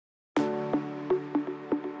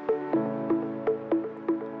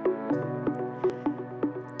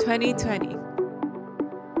2020.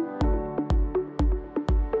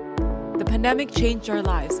 The pandemic changed our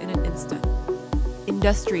lives in an instant.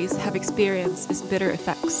 Industries have experienced its bitter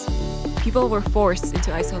effects. People were forced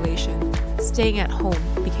into isolation. Staying at home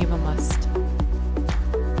became a must.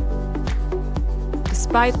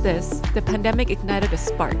 Despite this, the pandemic ignited a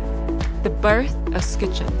spark, the birth of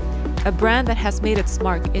SKITCHEN, a brand that has made its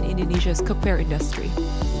mark in Indonesia's cookware industry.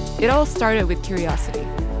 It all started with curiosity.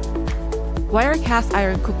 Why are cast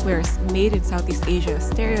iron cookwares made in Southeast Asia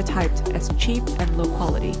stereotyped as cheap and low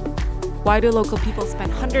quality? Why do local people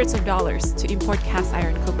spend hundreds of dollars to import cast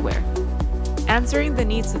iron cookware? Answering the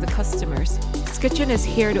needs of the customers, SKITCHEN is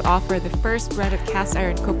here to offer the first brand of cast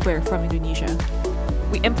iron cookware from Indonesia.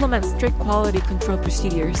 We implement strict quality control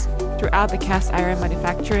procedures throughout the cast iron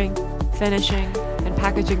manufacturing, finishing, and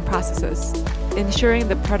packaging processes, ensuring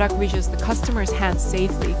the product reaches the customer's hands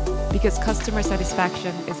safely because customer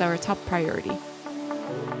satisfaction is our top priority.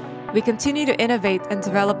 We continue to innovate and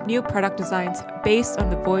develop new product designs based on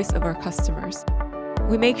the voice of our customers.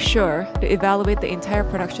 We make sure to evaluate the entire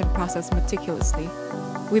production process meticulously.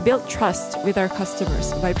 We build trust with our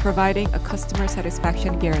customers by providing a customer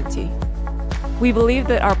satisfaction guarantee. We believe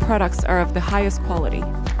that our products are of the highest quality.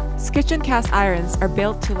 SKITCHEN cast irons are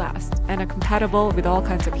built to last and are compatible with all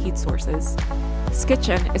kinds of heat sources.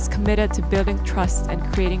 SKITCHEN is committed to building trust and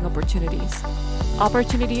creating opportunities.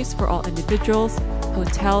 Opportunities for all individuals,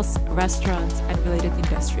 hotels, restaurants, and related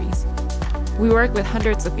industries. We work with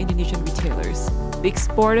hundreds of Indonesian retailers. We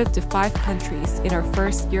exported to 5 countries in our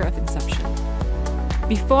first year of inception.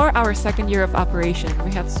 Before our second year of operation,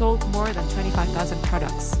 we had sold more than 25,000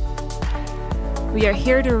 products. We are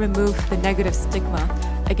here to remove the negative stigma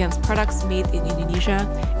against products made in Indonesia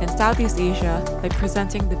and Southeast Asia by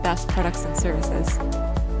presenting the best products and services.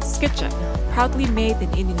 SKITCHEN, proudly made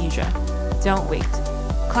in Indonesia. Don't wait.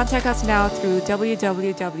 Contact us now through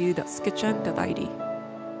www.skitchen.id.